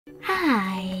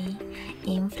Hi!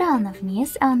 In front of me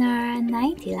is Honor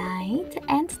 90 Lite,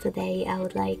 and today I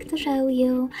would like to show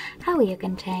you how you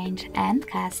can change and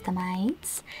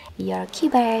customize your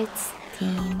keyboard's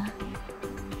theme.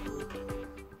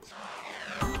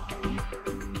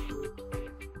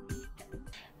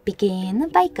 Begin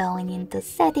by going into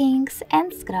Settings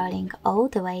and scrolling all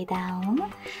the way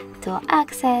down to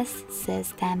Access,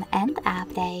 System and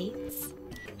Updates.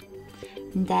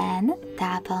 Then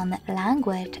tap on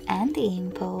Language and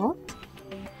Input,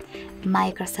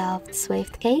 Microsoft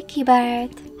SwiftKey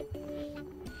Keyboard,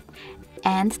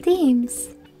 and Themes.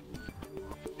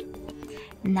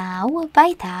 Now,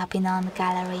 by tapping on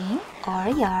Gallery or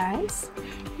Yours,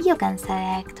 you can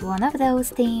select one of those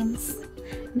themes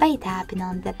by tapping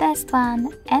on the best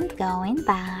one and going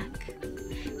back.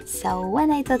 So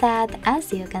when I do that,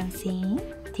 as you can see,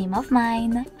 theme of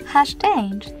mine has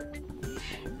changed.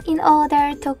 In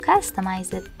order to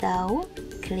customize it though,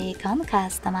 click on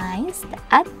Customized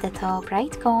at the top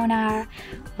right corner,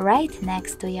 right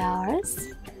next to yours,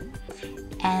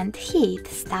 and hit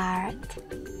Start.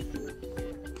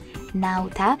 Now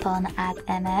tap on Add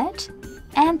Image,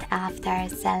 and after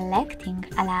selecting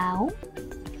Allow,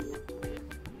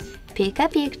 pick a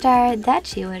picture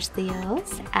that you wish to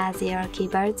use as your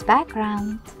keyboard's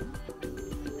background.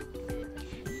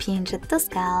 Pinch it to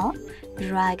scale,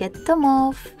 drag it to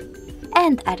move,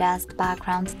 and adjust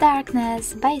background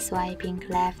darkness by swiping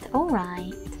left or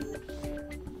right.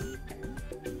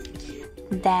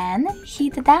 Then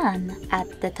hit Done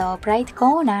at the top right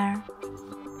corner.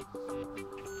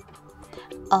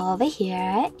 Over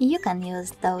here, you can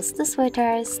use those two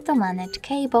switchers to manage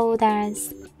key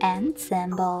borders and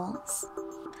symbols.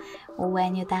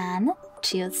 When you're done,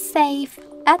 choose Save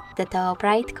at the top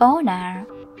right corner.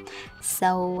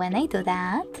 So when I do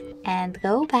that and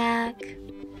go back,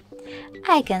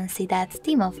 I can see that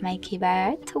theme of my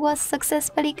keyboard was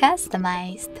successfully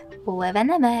customized with an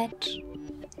image.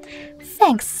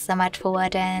 Thanks so much for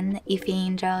watching. If you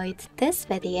enjoyed this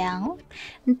video,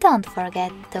 don't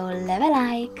forget to leave a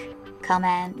like,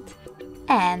 comment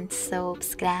and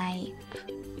subscribe.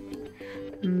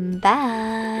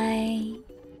 Bye!